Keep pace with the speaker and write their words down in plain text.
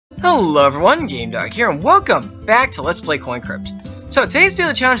Hello everyone, GameDog here, and welcome back to Let's Play Crypt. So today's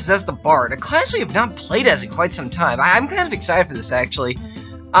daily challenge is as the Bard, a class we have not played as in quite some time. I'm kind of excited for this actually.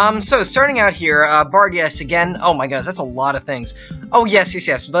 So starting out here, Bard, yes, again. Oh my goodness, that's a lot of things. Oh yes.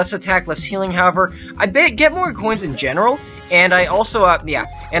 Less attack, less healing. However, I get more coins in general, and I also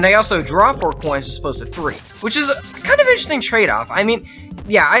draw 4 coins as opposed to 3, which is a kind of interesting trade-off. I mean,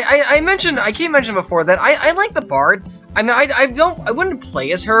 yeah, I keep mentioning before that I like the Bard. I mean, I wouldn't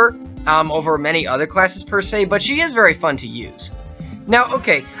play as her over many other classes per se, but she is very fun to use. Now,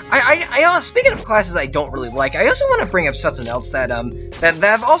 okay, speaking of classes I don't really like, I also want to bring up something else that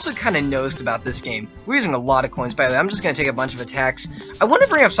I've also kind of noticed about this game. We're using a lot of coins, by the way. I'm just gonna take a bunch of attacks. I want to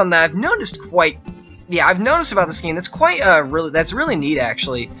bring up something that I've noticed I've noticed about this game that's quite that's really neat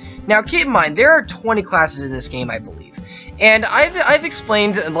actually. Now, keep in mind there are 20 classes in this game, I believe. And I've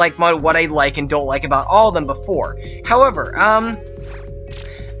explained like what I like and don't like about all of them before. However,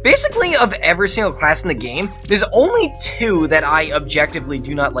 basically of every single class in the game, there's only 2 that I objectively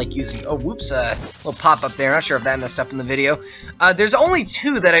do not like using. Oh, whoops, little pop-up there. Not sure if that messed up in the video. There's only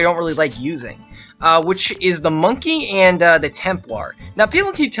 2 that I don't really like using, which is the Monkey and the Templar. Now,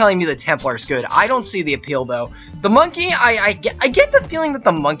 people keep telling me the Templar is good. I don't see the appeal, though. The Monkey, I get the feeling that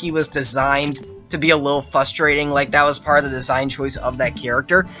the Monkey was designed to be a little frustrating, like that was part of the design choice of that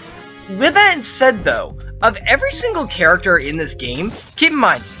character. With that said, though, of every single character in this game, keep in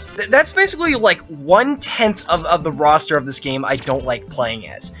mind, that's basically like 1/10 of the roster of this game I don't like playing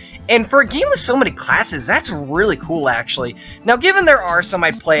as. And for a game with so many classes, that's really cool, actually. Now, given there are some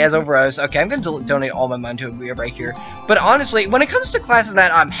I play as over as, okay, I'm going to donate all my money to a right here. But honestly, when it comes to classes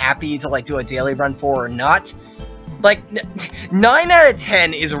that I'm happy to like do a daily run for or not, like 9 out of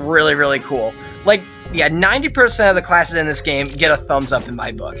 10 is really, really cool. Like, yeah, 90% of the classes in this game get a thumbs up in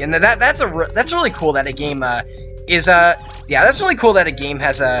my book, and that's really cool that a game that's really cool that a game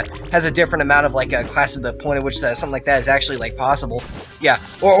has a different amount of like classes to the point at which something like that is actually like possible. Yeah,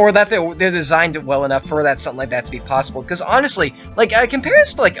 or that they're designed well enough for that something like that to be possible. Because honestly, like compared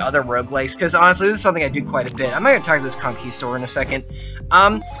to like other roguelikes, because honestly this is something I do quite a bit. I'm gonna talk to this Conquistador in a second.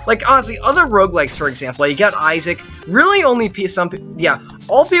 Like honestly, other roguelikes, for example, you got Isaac. Really, only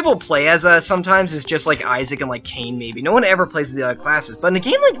all people play as sometimes is just like Isaac and like Cain. Maybe no one ever plays the other classes. But in a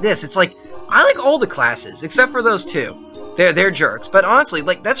game like this, it's like I like all the classes except for those 2. They're jerks. But honestly,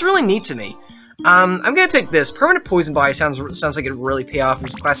 like that's really neat to me. I'm gonna take this. Permanent Poison Body sounds like it really pay off in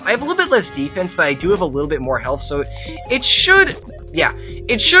this class. I have a little bit less defense, but I do have a little bit more health, so it should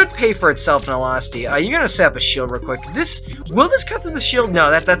pay for itself in all honesty. You're gonna set up a shield real quick. Will this cut through the shield?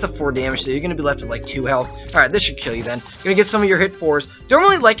 No, that's a 4 damage, so you're gonna be left with like 2 health. Alright, this should kill you then. You're gonna get some of your hit 4s. Don't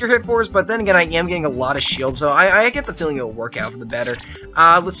really like your hit 4s, but then again, I am getting a lot of shield, so I get the feeling it'll work out for the better.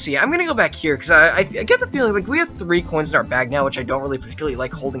 Let's see. I'm gonna go back here, because I get the feeling like we have 3 coins in our bag now, which I don't really particularly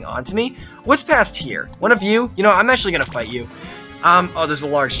like holding on to me. What's past here? One of you? You know, I'm actually gonna fight you. Oh, there's a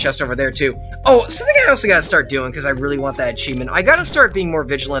large chest over there, too. Oh, something I also gotta start doing, because I really want that achievement. I gotta start being more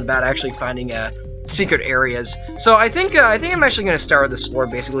vigilant about actually finding, secret areas. So I think I'm actually gonna start with this floor,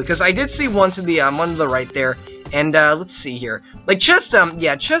 basically, because I did see one to the, one to the right there. And, let's see here. Like, chests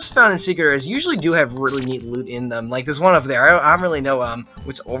found in secret areas usually do have really neat loot in them. Like, there's one over there. I don't really know,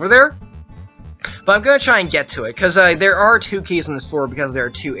 what's over there. But I'm gonna try and get to it, because there are 2 keys on this floor because there are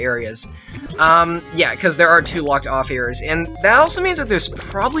 2 areas. Yeah, because there are 2 locked off areas, and that also means that there's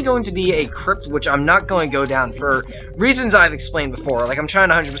probably going to be a crypt, which I'm not going to go down for reasons I've explained before. Like, I'm trying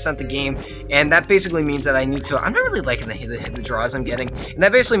to 100% the game, and that basically means that I need to. I'm not really liking the draws I'm getting, and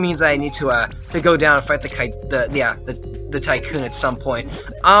that basically means that I need to go down and fight the tycoon at some point.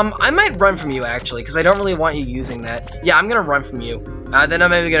 I might run from you actually, because I don't really want you using that. Yeah, I'm gonna run from you. Then I'm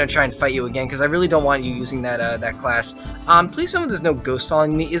maybe gonna try and fight you again, because I really don't want you using that class. Please tell me there's no ghost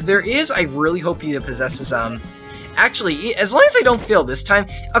following me. If there is, I really hope he possesses actually, as long as I don't fail this time.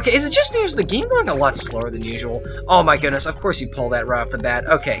 Okay, is it just me or is the game going a lot slower than usual? Oh my goodness, of course you pull that right off the bat.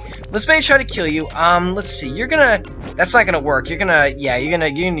 Okay, let's maybe try to kill you. Let's see, that's not gonna work. You're gonna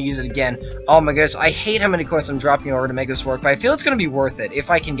use it again. Oh my goodness, I hate how many coins I'm dropping in order to make this work, but I feel it's gonna be worth it if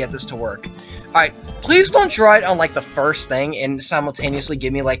I can get this to work. Alright, please don't draw it on like the first thing and simultaneously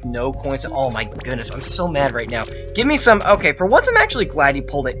give me like no coins. Oh my goodness, I'm so mad right now. Give me some. Okay, for once I'm actually glad you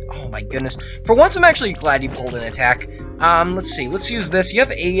pulled it. Oh my goodness. For once I'm actually glad you pulled an attack. Let's see. Let's use this. You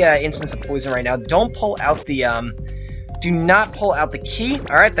have a instance of poison right now. Don't pull out the do not pull out the key.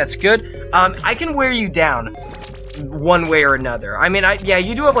 Alright, that's good. I can wear you down one way or another. I mean, yeah,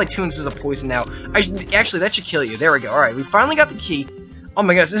 you do have like 2 instances of poison now. Actually, that should kill you. There we go. Alright, we finally got the key. Oh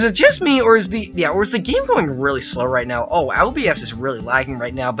my gosh, is it just me, or is the game going really slow right now? Oh, OBS is really lagging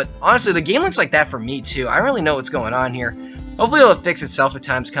right now, but honestly, the game looks like that for me too. I don't really know what's going on here. Hopefully it'll fix itself if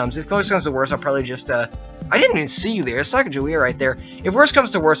times comes. If worst comes to worst, I'll probably just, I didn't even see you there. It's Sacagawea right there. If worst comes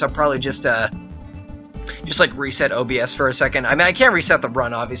to worst, I'll probably just like reset OBS for a second. I mean, I can't reset the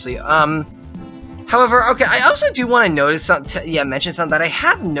run, obviously. However, okay, I also do want to notice something, mention something that I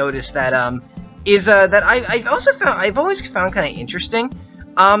have noticed that, that I've always found kind of interesting.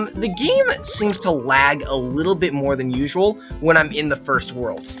 The game seems to lag a little bit more than usual when I'm in the first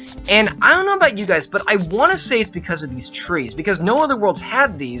world. And I don't know about you guys, but I want to say it's because of these trees, because no other worlds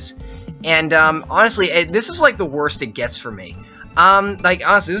had these, and honestly, this is like the worst it gets for me. Like,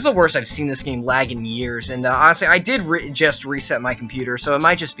 honestly, this is the worst I've seen this game lag in years, and honestly, I did just reset my computer, so it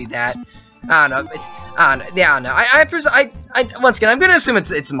might just be that. I don't know. Yeah, no. Once again, I'm gonna assume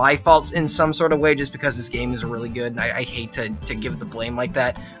it's my fault in some sort of way, just because this game is really good, and I hate to give the blame like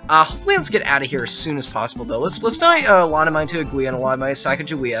that. Hopefully, let's get out of here as soon as possible, though. Let's donate a lot of mine to Aguia and a lot of my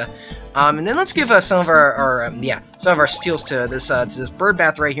Sacagawea, and then let's give some of our steals to this bird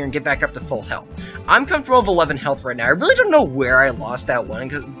bath right here and get back up to full health. I'm comfortable with 11 health right now. I really don't know where I lost that one,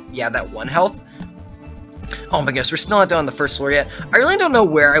 because that 1 health. Oh my goodness, we're still not done on the first floor yet. I really don't know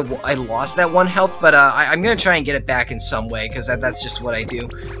where I lost that 1 health, but I'm going to try and get it back in some way, because that's just what I do.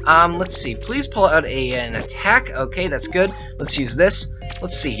 Let's see. Please pull out an attack. Okay, that's good. Let's use this.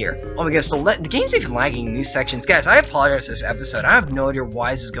 Let's see here. Oh my goodness, the game's even lagging in these sections. Guys, I apologize for this episode. I have no idea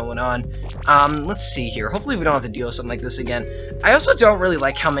why this is going on. Let's see here. Hopefully we don't have to deal with something like this again. I also don't really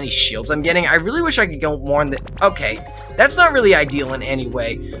like how many shields I'm getting. I really wish I could go more in the... Okay, that's not really ideal in any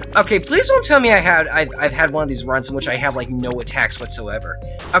way. Okay, please don't tell me I've had one of these runs in which I have, like, no attacks whatsoever.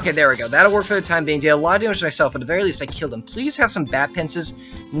 Okay, there we go. That'll work for the time being. Did a lot of damage to myself, but at the very least I killed him. Please have some bat pincers.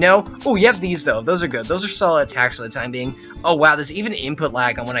 No. Oh, you have these, though. Those are good. Those are solid attacks for the time being. Oh, wow, there's even input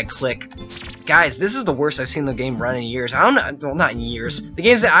lag on when I click. Guys, this is the worst I've seen the game run in years. I don't know, well, not in years.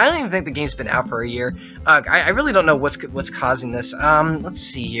 I don't even think the game's been out for a year. I really don't know what's causing this. Let's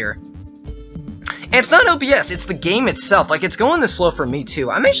see here. And it's not OBS, it's the game itself. Like, it's going this slow for me,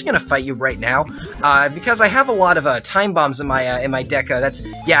 too. I'm actually gonna fight you right now, because I have a lot of, time bombs in my deco.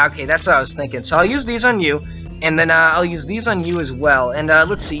 Okay, that's what I was thinking. So I'll use these on you, and then, I'll use these on you as well. And,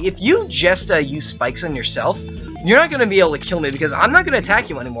 let's see, if you just, use spikes on yourself, you're not gonna be able to kill me, because I'm not gonna attack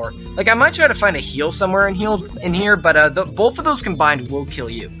you anymore. Like, I might try to find a heal somewhere in here, but, both of those combined will kill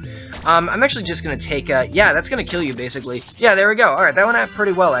you. I'm actually just gonna take, that's gonna kill you, basically. Yeah, there we go. Alright, that went out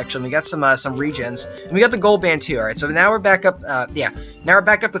pretty well, actually. We got some regens. And we got the gold band, too. Alright, so now we're back up, now we're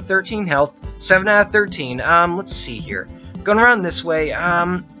back up to 13 health. 7 out of 13. Let's see here. Going around this way,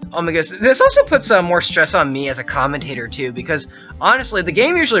 oh my goodness. This also puts, more stress on me as a commentator, too, because, honestly, the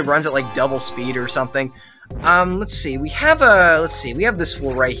game usually runs at, like, double speed or something. Let's see, we have this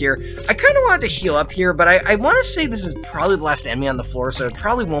floor right here. I kind of wanted to heal up here, but I want to say this is probably the last enemy on the floor, so it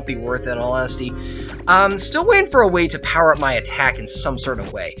probably won't be worth it, in all honesty. Still waiting for a way to power up my attack in some sort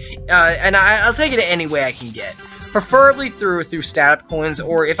of way. And I'll take it any way I can get. Preferably through stat-up coins,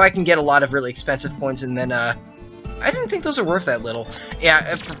 or if I can get a lot of really expensive coins, and then, I didn't think those are worth that little.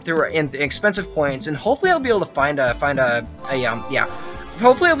 Yeah, through expensive coins, and hopefully I'll be able to find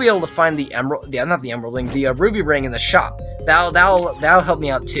hopefully I'll be able to find the emerald, not the emerald ring, the ruby ring in the shop. That'll help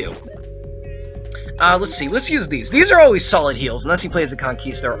me out too. Let's see, let's use these. These are always solid heals, unless you play as a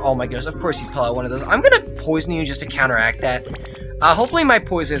Conquistador. Oh my goodness, of course you pull out one of those. I'm gonna poison you just to counteract that. Hopefully my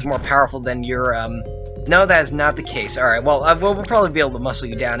poison is more powerful than your, no, that is not the case. Alright, well, we'll probably be able to muscle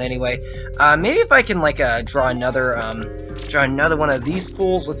you down anyway. Maybe if I can, like, draw another one of these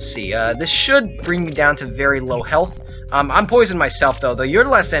fools. Let's see, this should bring me down to very low health. I'm poisoned myself, though you're the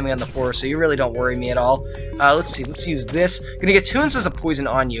last enemy on the floor, so you really don't worry me at all. Let's see, let's use this. Gonna get 2 instances of poison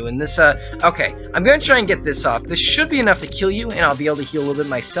on you, and this, okay. I'm gonna try and get this off. This should be enough to kill you, and I'll be able to heal a little bit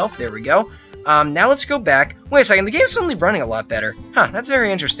myself. There we go. Now let's go back. Wait a second, the game's suddenly running a lot better. Huh, that's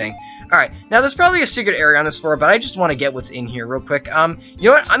very interesting. Alright, now there's probably a secret area on this floor, but I just want to get what's in here real quick. You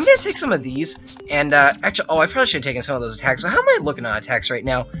know what, I'm gonna take some of these, and, actually, I probably should have taken some of those attacks. So how am I looking on attacks right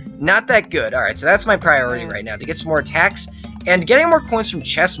now? Not that good. Alright, so that's my priority right now, to get some more attacks, and getting more coins from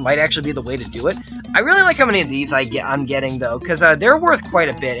chests might actually be the way to do it. I really like how many of these I'm getting, though, because, they're worth quite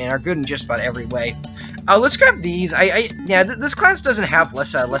a bit, and are good in just about every way. Let's grab these. This class doesn't have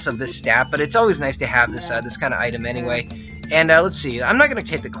less of this stat, but it's always nice to have this kind of item anyway. And let's see. I'm not gonna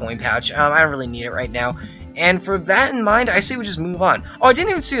take the coin pouch. I don't really need it right now. And for that in mind, I say we just move on. Oh, I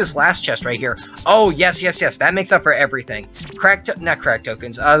didn't even see this last chest right here. Oh, yes. That makes up for everything. Not crack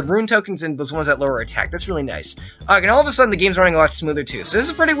tokens. Rune tokens and those ones that lower attack. That's really nice. And all of a sudden, the game's running a lot smoother, too. So this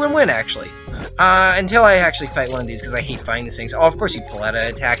is a pretty win-win, actually. Until I actually fight one of these, because I hate fighting these things. Oh, of course you pull out an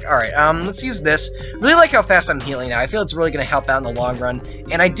attack. Alright, let's use this. Really like how fast I'm healing now. I feel it's really going to help out in the long run.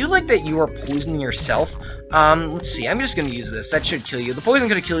 And I do like that you are poisoning yourself. Let's see, I'm just gonna use this. That should kill you. The poison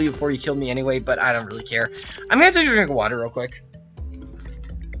could kill you before you killed me anyway, but I don't really care. I'm gonna take a drink of water real quick.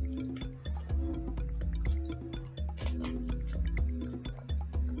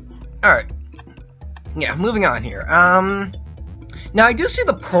 Alright. Yeah, moving on here. Now I do see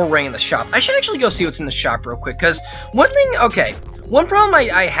the pearl ring in the shop. I should actually go see what's in the shop real quick, because one thing, okay, one problem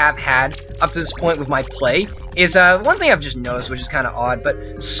I have had up to this point with my play is, one thing I've just noticed, which is kind of odd,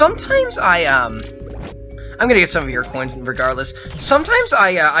 but sometimes I'm gonna get some of your coins regardless. Sometimes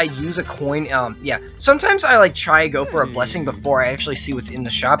I use a coin, yeah. Sometimes I like try to go for a blessing before I actually see what's in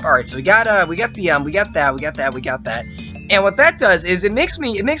the shop. Alright, so we got that. And what that does is it makes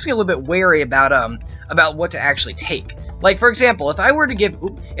me a little bit wary about what to actually take. Like, for example, if I were to give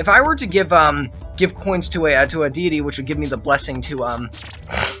coins to a deity, which would give me the blessing to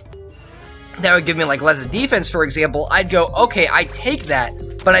that would give me like less defense, for example, I'd go, okay, I'd take that,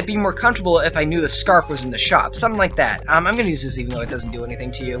 but I'd be more comfortable if I knew the scarf was in the shop, something like that. I'm gonna use this even though it doesn't do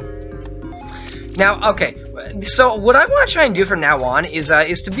anything to you. Now, okay, so what I want to try and do from now on is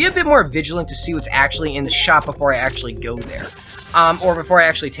to be a bit more vigilant to see what's actually in the shop before I actually go there. Or before I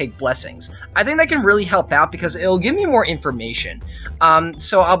actually take blessings. I think that can really help out because it'll give me more information.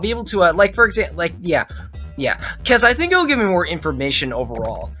 So I'll be able to, like, for example, like, yeah, because I think it'll give me more information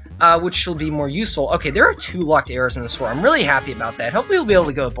overall. Which will be more useful. Okay, there are 2 locked areas in this floor. I'm really happy about that. Hopefully we'll be able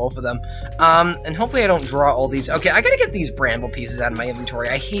to go with both of them. And hopefully I don't draw all these. Okay, I gotta get these bramble pieces out of my inventory.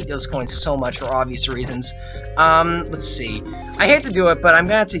 I hate those coins so much for obvious reasons. Let's see. I hate to do it, but I'm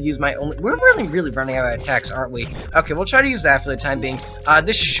gonna have to use my only... We're really running out of attacks, aren't we? Okay, we'll try to use that for the time being.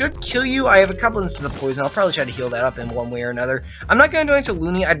 This should kill you. I have a couple instances of poison. I'll probably try to heal that up in one way or another. I'm not gonna do anything to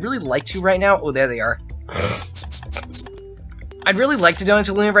Looney. I'd really like to right now. Oh, there they are. I'd really like to donate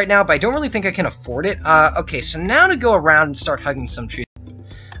to Luna right now, but I don't really think I can afford it. Okay, so now to go around and start hugging some trees.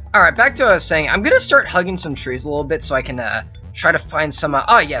 Alright, back to what I was saying. I'm gonna start hugging some trees a little bit so I can, try to find some,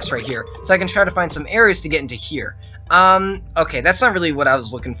 oh, yes, right here. So I can try to find some areas to get into here. Okay, that's not really what I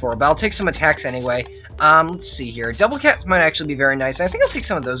was looking for, but I'll take some attacks anyway. Let's see here. Double caps might actually be very nice. I think I'll take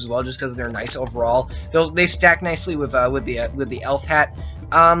some of those as well, just because they're nice overall. They stack nicely with the elf hat.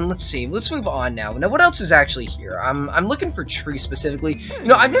 Let's see. Let's move on now. Now, what else is actually here? I'm looking for trees specifically. You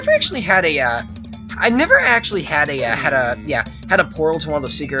know, I've never actually had a portal to one of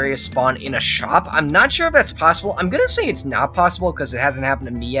those secret areas spawn in a shop. I'm not sure if that's possible. I'm gonna say it's not possible because it hasn't happened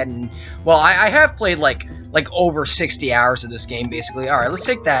to me yet. And well, I have played like over 60 hours of this game basically. All right, let's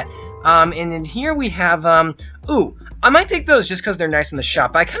take that. And then here we have ooh, I might take those just because they're nice in the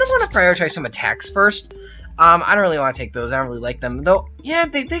shop. But I kind of want to prioritize some attacks first. I don't really want to take those. I don't really like them. Though, yeah,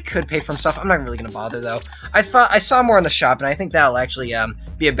 they could pay for stuff. I'm not really going to bother, though. I saw more in the shop, and I think that'll actually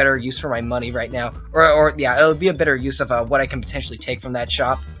be a better use for my money right now. Or yeah, it'll be a better use of what I can potentially take from that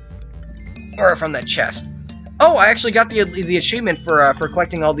shop. Or from that chest. Oh, I actually got the achievement for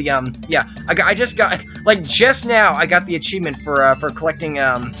collecting all the, yeah. I just got, like, just now, I got the achievement for collecting,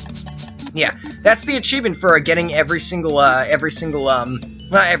 yeah. That's the achievement for getting every single, not every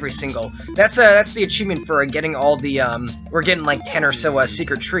single. That's the achievement for getting all the, we're getting like 10 or so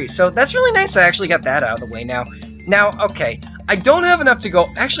secret trees. So that's really nice. I actually got that out of the way now. Now, okay, I don't have enough to go.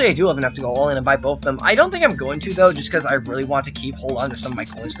 Actually, I do have enough to go all in and buy both of them. I don't think I'm going to though, just because I really want to hold on to some of my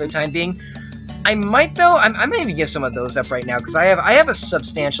coins for the time being. I might though. I might even give some of those up right now because I have a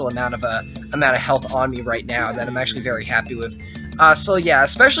substantial amount of health on me right now that I'm actually very happy with. So yeah,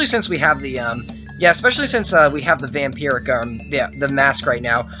 especially since we have the we have the vampiric, the mask right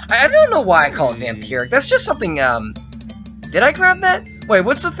now. I don't know why I call it vampiric. That's just something, did I grab that? Wait,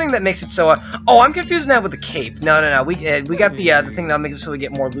 what's the thing that makes it so, oh, I'm confusing that with the cape. No, we got the thing that makes it so we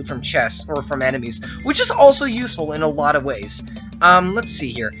get more loot from chests, or from enemies, which is also useful in a lot of ways. Let's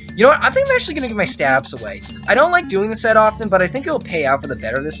see here. You know what, I think I'm actually gonna give my stabs away. I don't like doing this that often, but I think it'll pay out for the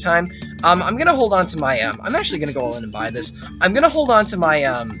better this time. I'm gonna hold on to my, I'm actually gonna go all in and buy this. I'm gonna hold on to my,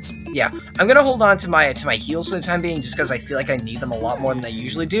 yeah, I'm gonna hold on to my heals for the time being, just because I feel like I need them a lot more than I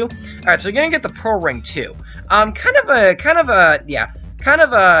usually do. All right, so we're gonna get the pearl ring too. Kind of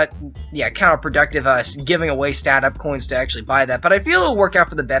counterproductive, giving away stat up coins to actually buy that. But I feel it'll work out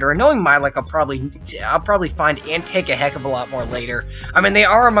for the better. And knowing my luck, I'll probably find and take a heck of a lot more later. I mean, they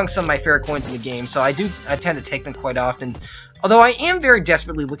are among some of my favorite coins in the game, so I tend to take them quite often. Although I am very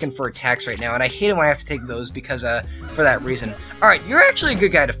desperately looking for attacks right now, and I hate it when I have to take those because, for that reason. Alright, you're actually a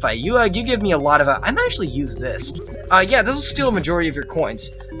good guy to fight. You give me a lot of, I might actually use this. Yeah, this will steal a majority of your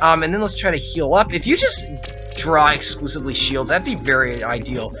coins. And then let's try to heal up. If you just draw exclusively shields, that'd be very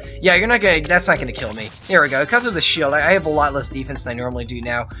ideal. Yeah, that's not gonna kill me. There we go. Because of the shield, I have a lot less defense than I normally do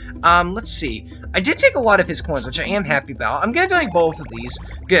now. Let's see. I did take a lot of his coins, which I am happy about. I'm gonna do both of these.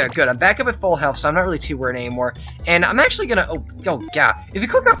 Good, good. I'm back up at full health, so I'm not really too worried anymore. And I'm actually gonna, oh god. If you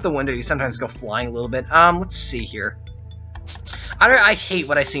click off the window, you sometimes go flying a little bit. Let's see here. I hate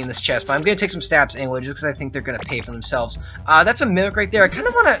what I see in this chest, but I'm gonna take some stabs anyway, just because I think they're gonna pay for themselves. That's a mimic right there. I kind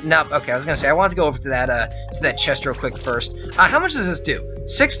of wanna, no, okay, I was gonna say, I wanted to go over to that chest real quick first. How much does this do?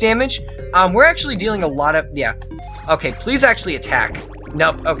 6 damage? We're actually dealing a lot of, yeah. Okay, please actually attack.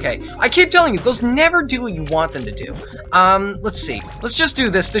 Nope, okay. I keep telling you, those never do what you want them to do. Let's see. Let's just do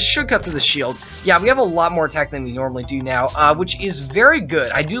this. This should cut through the shield. Yeah, we have a lot more attack than we normally do now, which is very good.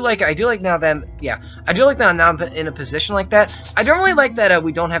 I do like now that, yeah, I do like that now I'm in a position like that. I don't really like that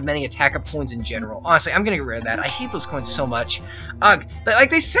we don't have many attack up coins in general. Honestly, I'm gonna get rid of that. I hate those coins so much. Like,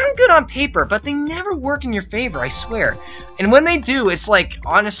 they sound good on paper, but they never work in your favor, I swear. And when they do, it's like,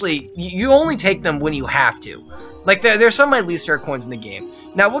 honestly, you only take them when you have to. Like, they're some of my least favorite coins in the game.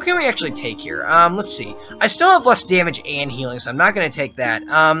 Now, what can we actually take here? Let's see. I still have less damage and healing, so I'm not going to take that.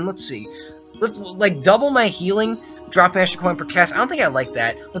 Let's see. Let's, like, double my healing, drop an extra coin per cast. I don't think I like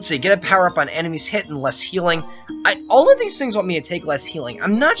that. Let's see. Get a power up on enemies hit and less healing. All of these things want me to take less healing.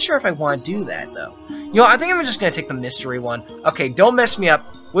 I'm not sure if I want to do that, though. You know, I think I'm just going to take the mystery one. Okay, don't mess me up.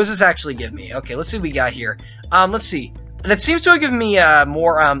 What does this actually give me? Okay, let's see what we got here. Let's see. And it seems to have given me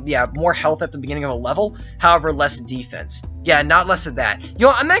more health at the beginning of a level, however, less defense. Yeah, not less of that. You know,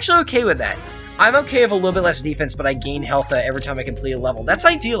 I'm actually okay with that. I'm okay with a little bit less defense, but I gain health every time I complete a level. That's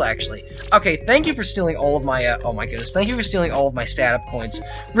ideal, actually. Okay, thank you for stealing all of my, oh my goodness, thank you for stealing all of my stat up points.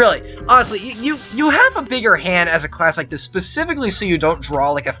 Really, honestly, you have a bigger hand as a class like this, specifically so you don't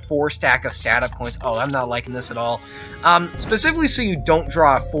draw like a 4 stack of stat up points. Oh, I'm not liking this at all. Specifically so you don't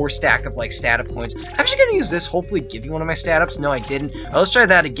draw a 4 stack of like stat up points. I'm actually gonna use this, hopefully give you one of my stat ups. No, I didn't. Oh, let's try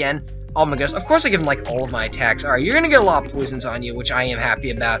that again. Oh my goodness, of course I give him like all of my attacks. Alright, you're gonna get a lot of poisons on you, which I am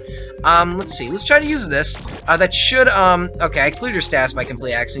happy about. Let's see, let's try to use this. That should, okay, I cleared your stats by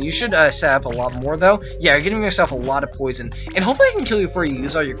complete accident. You should, set up a lot more though. Yeah, you're giving yourself a lot of poison. And hopefully I can kill you before you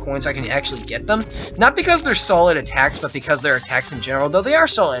use all your coins so I can actually get them. Not because they're solid attacks, but because they're attacks in general, though they are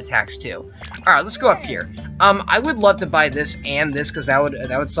solid attacks too. Alright, let's go up here. I would love to buy this and this, because that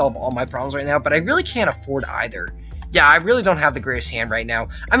would solve all my problems right now, but I really can't afford either. Yeah, I really don't have the greatest hand right now.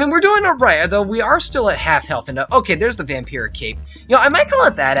 I mean, we're doing alright, although we are still at half health. And okay, there's the vampiric cape. You know, I might call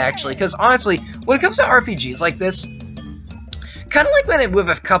it that, actually, because honestly, when it comes to RPGs like this, kind of like with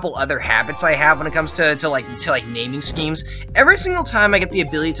a couple other habits I have when it comes to naming schemes. Every single time I get the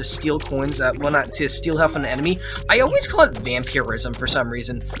ability to steal coins, well, not to steal health from an enemy, I always call it vampirism for some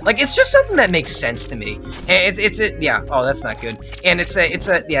reason. Like, it's just something that makes sense to me. And yeah. Oh, that's not good. And it's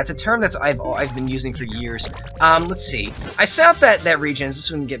a term that's I've been using for years. Let's see. I set up that region just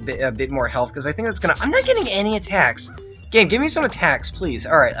so we can get a bit more health because I think that's gonna. I'm not getting any attacks. Game, give me some attacks, please.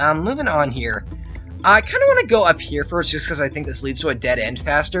 All right. Moving on here. I kind of want to go up here first, just because I think this leads to a dead end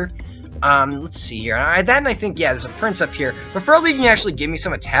faster. Let's see here. And I think, yeah, there's a prince up here. Preferably you can actually give me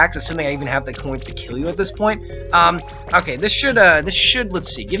some attacks, assuming I even have the coins to kill you at this point. Okay, this should,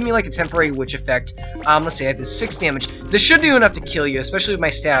 let's see, give me like a temporary witch effect. Let's see, I have this 6 damage. This should do enough to kill you, especially with my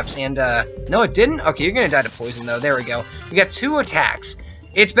stabs. And, no, it didn't? Okay, you're gonna die to poison, though. There we go. We got 2 attacks.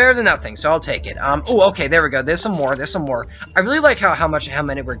 It's better than nothing, so I'll take it. Oh, okay, there we go. There's some more. I really like how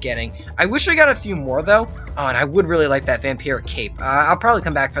many we're getting. I wish I got a few more, though. Oh, and I would really like that vampiric cape. I'll probably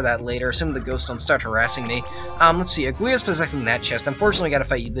come back for that later, assuming the ghosts don't start harassing me. Let's see. Aguia's possessing that chest. Unfortunately, I gotta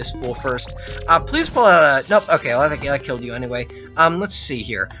fight this fool first. Please pull out a... Nope, okay, I killed you anyway. Let's see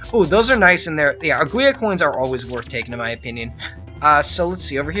here. Oh, those are nice in there. Yeah, Aguia coins are always worth taking, in my opinion. So let's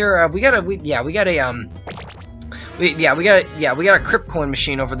see. Over here, we got a Crypt coin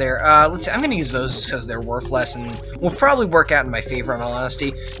machine over there. Let's see, I'm gonna use those because they're worth less and will probably work out in my favor, in all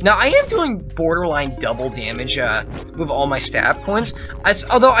honesty. Now, I am doing borderline double damage with all my stab coins,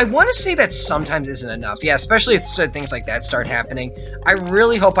 although I want to say that sometimes isn't enough. Yeah, especially if things like that start happening. I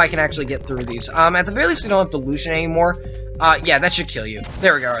really hope I can actually get through these. At the very least, I don't have delusion anymore. Yeah, that should kill you.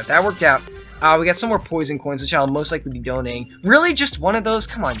 There we go. All right, that worked out. We got some more poison coins, which I'll most likely be donating. Really? Just one of those?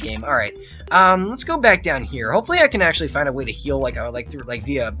 Come on, game. Alright. Let's go back down here. Hopefully I can actually find a way to heal, through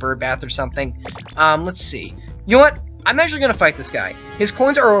via bird bath or something. Let's see. You know what? I'm actually gonna fight this guy. His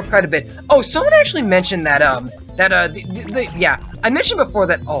coins are worth quite a bit. Oh, someone actually mentioned that, yeah, I mentioned before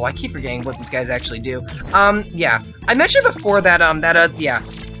that, oh, I keep forgetting what these guys actually do. Yeah, I mentioned before that, yeah.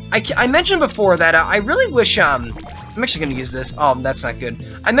 I mentioned before that, I really wish, I'm actually gonna use this. Oh, that's not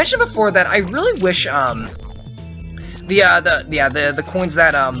good. I mentioned before that I really wish, the coins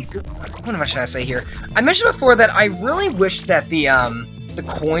that, what am I trying to say here? I mentioned before that I really wish that the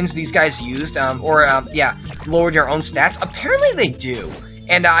coins these guys used, yeah, lowered your own stats. Apparently they do,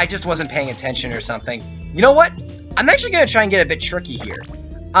 and I just wasn't paying attention or something. You know what? I'm actually gonna try and get a bit tricky here.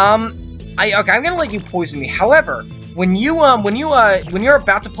 Okay, I'm gonna let you poison me. However, when you're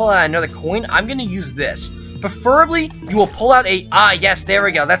about to pull out another coin, I'm gonna use this. Preferably, you will pull out a... Ah, yes, there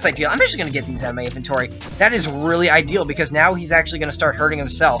we go. That's ideal. I'm actually going to get these out of my inventory. That is really ideal, because now he's actually going to start hurting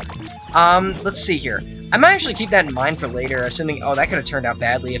himself. Let's see here. I might actually keep that in mind for later, assuming... Oh, that could have turned out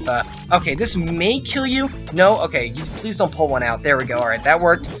badly if, Okay, this may kill you. No? Okay, please don't pull one out. There we go. Alright, that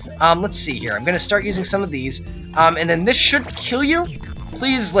worked. Let's see here. I'm going to start using some of these. And then this should kill you.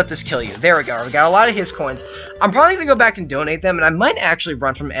 Please let this kill you. There we go. We got a lot of his coins. I'm probably gonna go back and donate them, and I might actually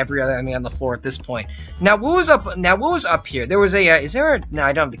run from every other enemy on the floor at this point. Now, what was up here? There was a, no,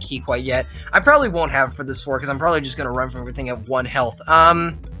 I don't have the key quite yet. I probably won't have it for this floor, because I'm probably just gonna run from everything at 1 health.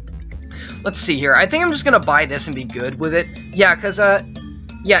 Let's see here. I think I'm just gonna buy this and be good with it. Yeah, because,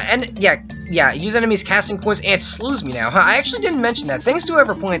 yeah, use enemies casting coins, and it slews me now. Huh, I actually didn't mention that. Thanks to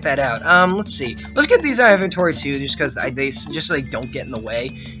whoever pointed that out. Let's see. Let's get these out of inventory too, just because they don't get in the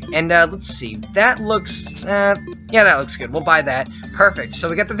way. And let's see. That looks, yeah, that looks good. We'll buy that. Perfect. So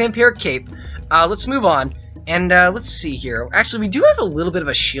we got the vampiric cape. Let's move on. And let's see here. Actually, we do have a little bit of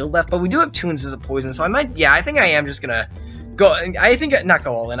a shield left, but we do have 2 instances of poison. So I might, yeah, I think I am just gonna go. Not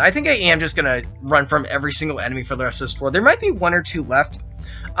go all in. I think I am just gonna run from every single enemy for the rest of this floor. There might be 1 or 2 left.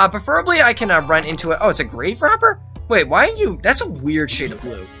 Preferably I can run into it. Oh, it's a grave robber? Wait, why are you... That's a weird shade of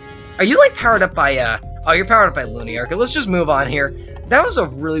blue. Are you, like, powered up by, Oh, you're powered up by Looney. Okay, let's just move on here. That was a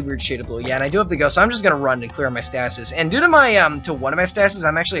really weird shade of blue. Yeah, and I do have to go, so I'm just gonna run and clear my statuses. And due to my, to one of my statuses,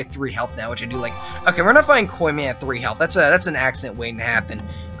 I'm actually at 3 health now, which I do like. Okay, we're not finding Coin Man at 3 health. That's an accident waiting to happen.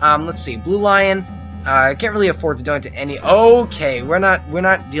 Let's see. Blue Lion. I can't really afford to donate to any... Okay, we're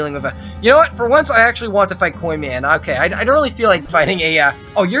not dealing with a... You know what? For once, I actually want to fight Coin Man. Okay, I don't really feel like fighting a...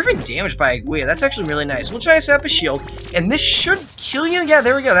 Oh, you're even damaged by a Guia. That's actually really nice. We'll try to set up a shield, and this should kill you. Yeah,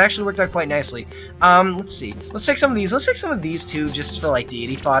 there we go. That actually worked out quite nicely. Let's see. Let's take some of these. Let's take some of these, too, just for, like,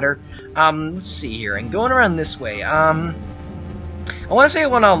 deity fodder. Let's see here. And going around this way, I want to say I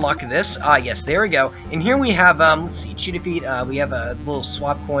want to unlock this. Yes, there we go. And here we have, let's see, Cheetah Feet. We have, little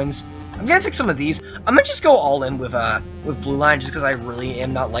swap coins. I'm gonna take some of these. I'm gonna just go all in with Blue Line, just because I really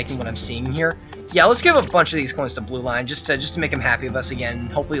am not liking what I'm seeing here. Yeah, let's give a bunch of these coins to Blue Line, just to make him happy with us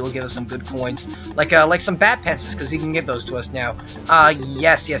again. Hopefully he'll give us some good coins, like some bat pences, because he can give those to us now.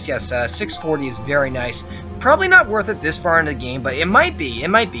 Yes. 640 is very nice. Probably not worth it this far into the game, but it might be. It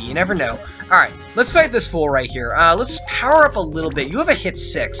might be. You never know. Alright, let's fight this fool right here. Let's power up a little bit. You have a hit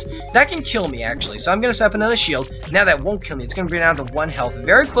 6. That can kill me, actually. So I'm going to set up another shield. Now that won't kill me. It's going to bring down to 1 health.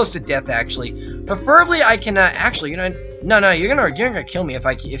 Very close to death, actually. Preferably, I can, actually, you know... No, you're gonna kill me if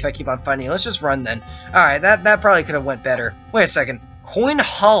I keep on fighting you. Let's just run, then. Alright, that probably could have went better. Wait a second. Coin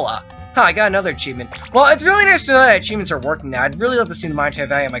Hala. Huh, I got another achievement. Well, it's really nice to know that achievements are working now. I'd really love to see the monetary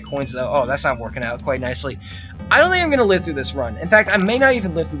value of my coins, though. Oh, that's not working out quite nicely. I don't think I'm going to live through this run. In fact, I may not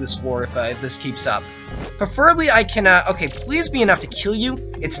even live through this floor if this keeps up. Preferably, I can, okay, please be enough to kill you.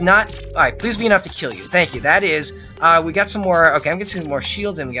 It's not... Alright, please be enough to kill you. Thank you. That is... we got some more... Okay, I'm getting some more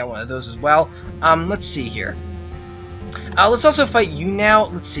shields, and we got one of those as well. Let's see here. Let's also fight you now.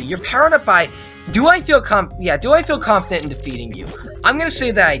 Let's see. You're powered up by... Do I feel confident in defeating you? I'm gonna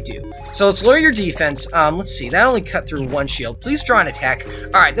say that I do. So let's lower your defense. Let's see. That only cut through 1 shield. Please draw an attack.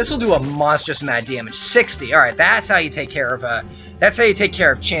 Alright, this will do a monstrous amount of damage. 60. Alright, that's how you take care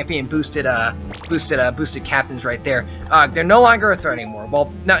of champion boosted captains right there. They're no longer a threat anymore.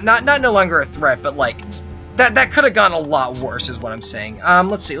 Well, not no longer a threat, but like that could have gone a lot worse, is what I'm saying.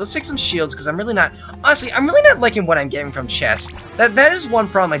 Let's see. Let's take some shields, because I'm really not liking what I'm getting from chests. That is one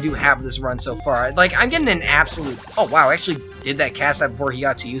problem I do have with this run so far. Like, I'm getting an absolute... Oh, wow, I actually did that cast that before he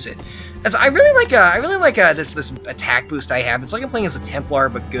got to use it. As I really like this attack boost I have. It's like I'm playing as a Templar,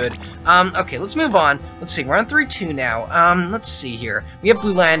 but good. Okay, let's move on. Let's see, we're on 3-2 now. Let's see here. We have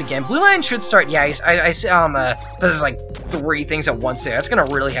Blue Lion again. Blue Lion should start. Yeah, but there's like 3 things at once there. That's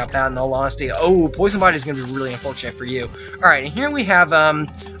gonna really help out in all honesty. Oh, Poison Body is gonna be really unfortunate for you. All right, and here we have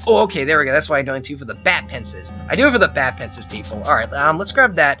Oh, okay, there we go. That's why I don't do for the bat pences. I do it for the bat pences, people. All right, let's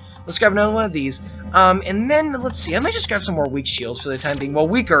grab that. Let's grab another one of these. And then, let's see, I might just grab some more weak shields for the time being. Well,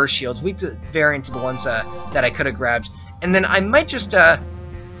 weaker shields, weak to variant to the ones that I could have grabbed. And then I might just,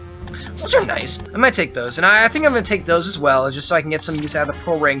 Those are nice. I might take those, and I think I'm gonna take those as well, just so I can get some use out of the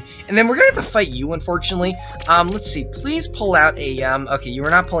pearl ring. And then we're gonna have to fight you, unfortunately. Let's see. Please pull out a okay, you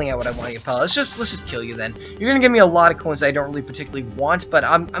were not pulling out what I want you to pull. Let's just kill you then. You're gonna give me a lot of coins I don't really particularly want, but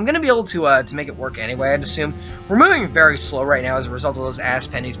I'm gonna be able to make it work anyway. I'd assume we're moving very slow right now as a result of those ass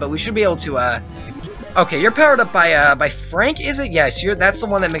pennies, but we should be able to Okay, you're powered up by Frank, is it? Yes, that's the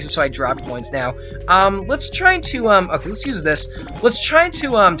one that makes it so I drop coins now. Let's try to, okay, let's use this. Let's try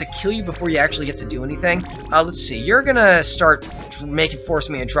to kill you before you actually get to do anything. Let's see, you're gonna start force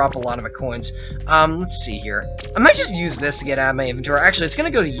me to drop a lot of my coins. Let's see here. I might just use this to get out of my inventory. Actually, it's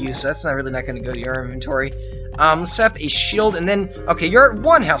gonna go to you, so that's not really not gonna go to your inventory. Let's set up a shield, and then, okay, you're at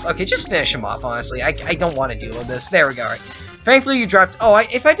 1 health. Okay, just finish him off, honestly. I don't want to deal with this. There we go, alright. Thankfully, you dropped... Oh,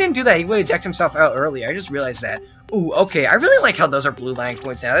 if I didn't do that, he would have decked himself out earlier. I just realized that. Ooh, okay. I really like how those are blue line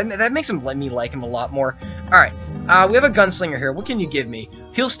points now. That makes me like him a lot more. Alright. We have a gunslinger here. What can you give me?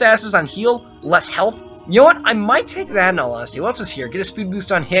 Heal statuses on heal, less health. You know what? I might take that in all honesty. What else is here? Get a speed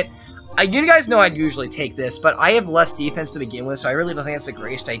boost on hit. You guys know I'd usually take this, but I have less defense to begin with, so I really don't think that's the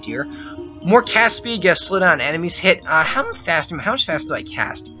greatest idea. More cast speed, get a slow down enemies hit. How much faster do I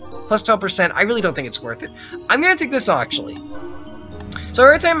cast? Plus 12%. I really don't think it's worth it. I'm gonna take this on, actually. So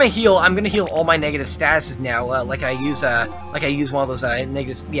every time I heal, I'm gonna heal all my negative statuses now. Like I use one of those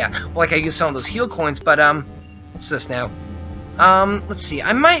negatives. Yeah, like I use some of those heal coins. But what's this now? Let's see.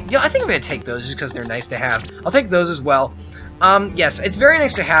 I think I'm gonna take those just because they're nice to have. I'll take those as well. Yes, it's very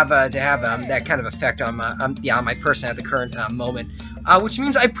nice to have that kind of effect on my person at the current moment. Which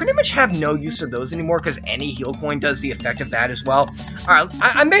means I pretty much have no use for those anymore, because any heal coin does the effect of that as well. Alright,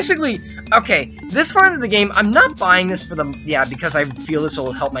 I'm basically... Okay, this part of the game, I'm not buying this for the... Yeah, because I feel this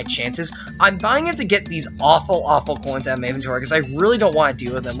will help my chances. I'm buying it to get these awful, awful coins out of my inventory, because I really don't want to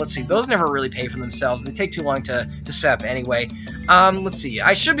deal with them. Let's see, those never really pay for themselves. They take too long to set up anyway. Let's see,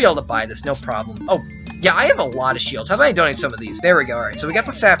 I should be able to buy this, no problem. Oh, yeah, I have a lot of shields. How about I donate some of these? There we go, alright, so we got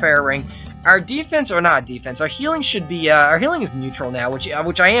the sapphire ring. Our defense, or not defense, our healing should be, our healing is neutral now, which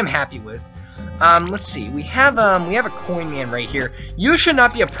I am happy with. Let's see, we have a coin man right here. You should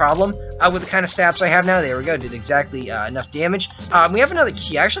not be a problem, with the kind of stats I have now. There we go, did exactly, enough damage. We have another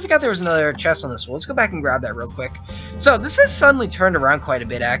key. I actually forgot there was another chest on this one. Let's go back and grab that real quick. So, this has suddenly turned around quite a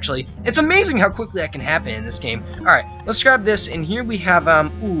bit, actually. It's amazing how quickly that can happen in this game. Alright, let's grab this, and here we have,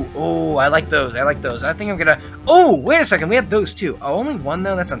 ooh, I like those, I think I'm gonna, oh, wait a second, we have those too. Oh, only one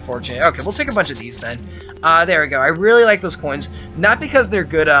though? That's unfortunate. Okay, we'll take a bunch of these then. There we go, I really like those coins, not because they're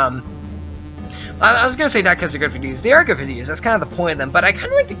good, I was gonna say not because they're good for use. They are good for use, that's kind of the point of them, but I kind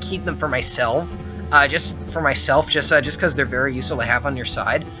of like to keep them for myself. Just because they're very useful to have on your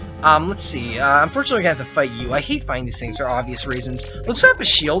side. Let's see, unfortunately we're gonna have to fight you. I hate fighting these things for obvious reasons. Let's set up a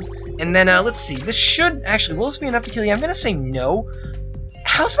shield, and then, let's see, this should, actually, will this be enough to kill you? I'm gonna say no.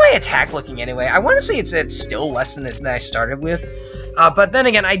 How's my attack looking anyway? I want to say it's still less than I started with. But then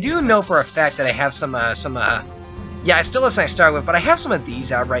again, I do know for a fact that I have yeah, it's still less than I started with, but I have some of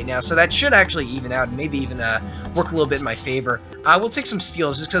these out right now, so that should actually even out and maybe even work a little bit in my favor. We'll take some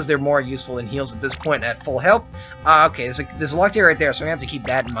steals just because they're more useful than heals at this point at full health. Okay, there's a locked area right there, so I'm going to have to keep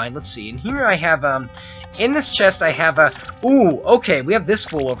that in mind. Let's see. And here I have, in this chest I have a... Ooh, okay, we have this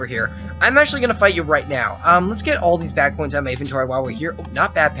fool over here. I'm actually going to fight you right now. Let's get all these bad coins out of my inventory while we're here. Oh,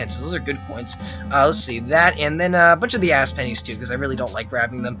 not bad pencils. Those are good coins. Let's see. That, and then a bunch of the ass pennies, too, because I really don't like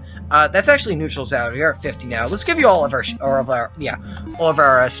grabbing them. That's actually neutrals out. We are at 50 now. Let's give you all of our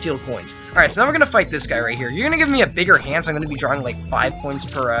steel coins. Alright, so now we're going to fight this guy right here. You're going to give me a bigger hand, so I'm going to be drawing like 5 points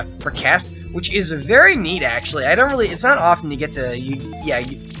per cast, which is very neat, actually. I don't really... It's not often you get to...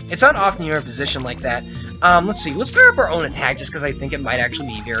 it's not often you're in a position like that. Let's see. Let's pair up our own attack just because I think it might actually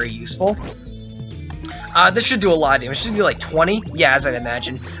be very useful. This should do a lot of damage. It should do like 20. Yeah, as I'd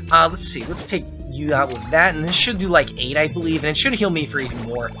imagine. Let's see. Let's take you out with that, and this should do like 8, I believe, and it should heal me for even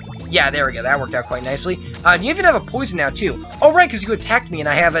more. Yeah, there we go. That worked out quite nicely. You even have a poison now, too. Oh, right, because you attacked me, and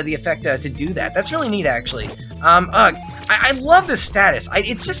I have the effect to do that. That's really neat, actually. I love this status.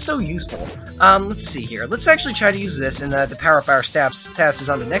 It's just so useful. Let's see here. Let's actually try to use this and to power up our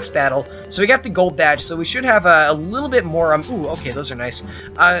statuses on the next battle. So we got the gold badge, so we should have a little bit more... ooh, okay, those are nice.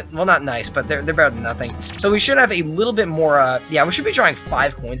 Well, not nice, but they're better than nothing. So we should have a little bit more... yeah, we should be drawing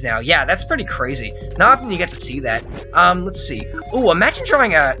 5 coins now. Yeah, that's pretty crazy. Not often you get to see that. Let's see. Ooh, imagine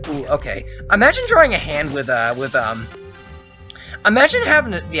drawing a... Ooh, okay. Imagine drawing a hand with Imagine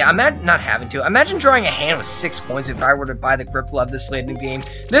having to, yeah, not having to. Imagine drawing a hand with 6 points if I were to buy the Crypt Glove this late in the game.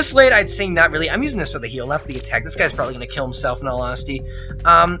 This late, I'd say not really. I'm using this for the heal, not for the attack. This guy's probably going to kill himself, in all honesty.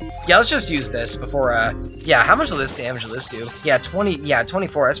 Yeah, let's just use this before, yeah, how much will this damage will this do? Yeah,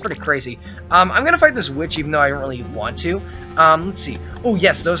 24, that's pretty crazy. I'm going to fight this witch, even though I don't really want to. Let's see. Oh,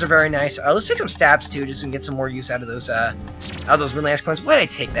 yes, those are very nice. Let's take some stabs, too, just so we can get some more use out of those really nice coins. Why did I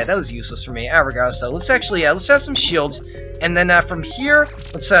take that? That was useless for me. Regardless, though. Let's actually, let's have some shields. And then, from here,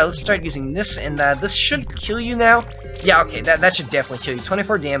 let's start using this, and, this should kill you now. Yeah, okay, that should definitely kill you.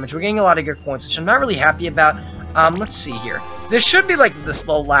 24 damage. We're getting a lot of good coins, which I'm not really happy about. Let's see here. This should be like this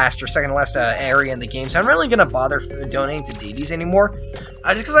last or second to last area in the game, so I'm really gonna bother donating to deities anymore,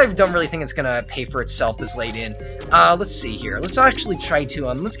 just because I don't really think it's gonna pay for itself this late in. Let's see here. Let's actually try to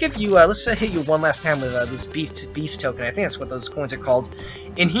let's give you let's hit you one last time with this beast token. I think that's what those coins are called.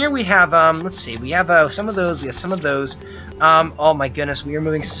 In here we have let's see, we have some of those. We have some of those. Oh my goodness, we are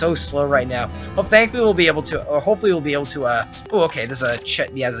moving so slow right now. Well, thankfully we'll be able to, or hopefully we'll be able to. Oh, okay. There's a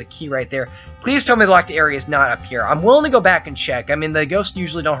there's a key right there. Please tell me the locked area is not up here. I'm willing to go back and check. I mean, the ghosts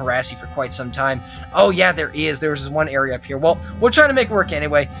usually don't harass you for quite some time. Oh, yeah, there is. There's one area up here. Well, we'll try to make it work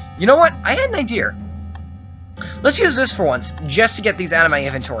anyway. You know what? I had an idea. Let's use this for once, just to get these out of my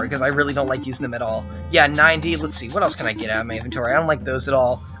inventory, because I really don't like using them at all. Yeah, 90. Let's see. What else can I get out of my inventory? I don't like those at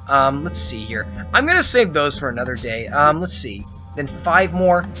all. Let's see here. I'm going to save those for another day. Let's see. Then 5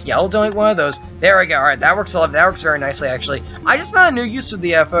 more. Yeah, I'll donate one of those. There we go. All right, that works. That works very nicely, actually. I just found a new use for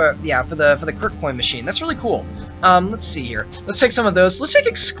the for the Crypt coin machine. That's really cool. Let's see here. Let's take some of those. Let's take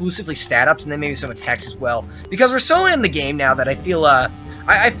exclusively stat ups and then maybe some attacks as well, because we're so in the game now that I feel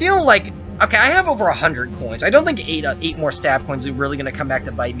I feel like, okay, I have over 100 coins. I don't think 8 more stab coins are really going to come back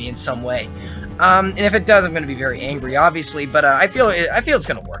to bite me in some way. And if it does, I'm going to be very angry, obviously, but I feel it's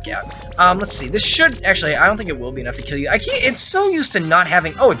going to work out. Let's see. This should actually, I don't think it will be enough to kill you. It's so used to not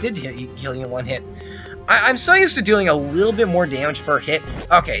having. Oh, it did kill you in one hit. I'm so used to doing a little bit more damage per hit.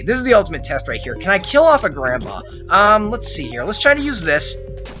 Okay, this is the ultimate test right here. Can I kill off a grandma? Let's see here. Let's try to use this.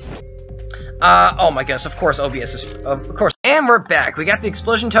 Oh my goodness. Of course, OBS is of course. And we're back. We got the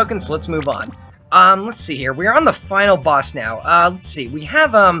explosion token, so let's move on. Let's see here. We are on the final boss now. Let's see. We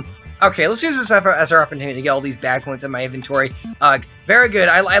have okay, let's use this as our opportunity to get all these bad coins in my inventory. Very good.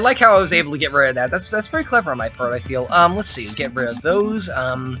 I like how I was able to get rid of that. That's very clever on my part, I feel. Let's see. Get rid of those.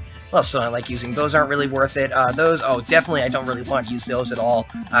 What else do I like using? Those aren't really worth it. Those, oh, definitely I don't really want to use those at all.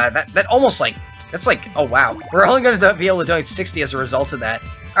 That almost like, that's like, oh wow. We're only going to be able to donate 60 as a result of that.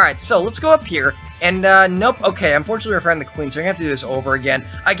 Alright, so let's go up here, and, nope, okay, unfortunately we're fighting the queen, so we're gonna have to do this over again.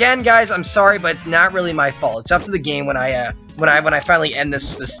 Again, guys, I'm sorry, but it's not really my fault. It's up to the game when I finally end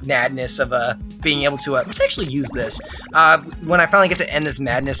this madness of, being able to, let's actually use this. When I finally get to end this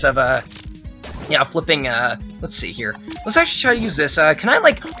madness of, yeah, flipping, let's see here. Let's actually try to use this. Can I,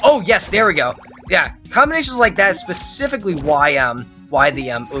 like, oh, yes, there we go. Yeah, combinations like that is specifically why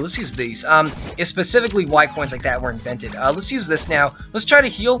the, oh, let's use these, is specifically why coins like that were invented. Let's use this now. Let's try to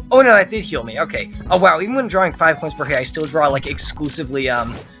heal. Oh, no, that did heal me. Okay. Oh, wow, even when drawing 5 coins per hit, I still draw, like, exclusively,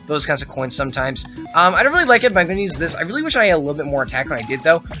 those kinds of coins sometimes. I don't really like it, but I'm gonna use this. I really wish I had a little bit more attack when I did,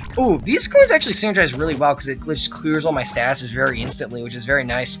 though. Ooh, these coins actually synergize really well, because it just clears all my statuses very instantly, which is very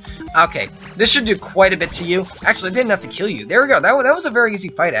nice. Okay, this should do quite a bit to you. Actually, it didn't have to kill you. There we go. That was a very easy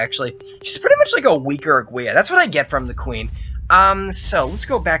fight, actually. She's pretty much like a weaker Aguia. That's what I get from the queen. So let's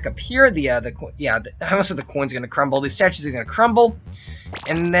go back up here. I almost said the coin's gonna crumble. The statues are gonna crumble,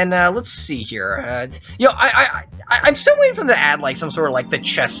 and then let's see here. You know, I'm still waiting for them to add like some sort of like the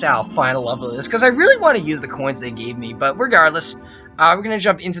chest style final level of this, because I really want to use the coins they gave me. But regardless, we're gonna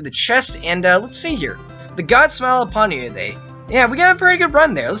jump into the chest, and let's see here. The gods smile upon you. Yeah, we got a pretty good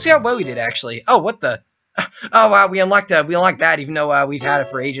run there. Let's see how well we did actually. Oh, what the? Oh wow, we unlocked that even though we've had it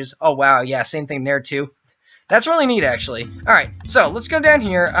for ages. Oh wow, yeah, same thing there too. That's really neat, actually. Alright, so let's go down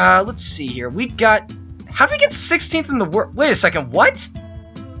here. Let's see here. We got... How did we get 16th in the world? Wait a second, what?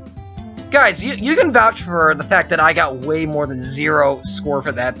 Guys, you can vouch for the fact that I got way more than 0 score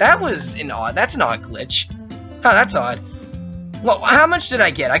for that. That's an odd glitch. Huh, that's odd. Well, how much did I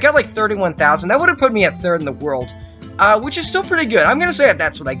get? I got like 31,000. That would have put me at 3rd in the world. Which is still pretty good. I'm gonna say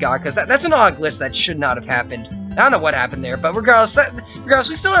that's what I got, because that's an odd glitch that should not have happened. I don't know what happened there, but regardless,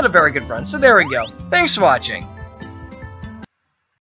 we still had a very good run, so there we go. Thanks for watching.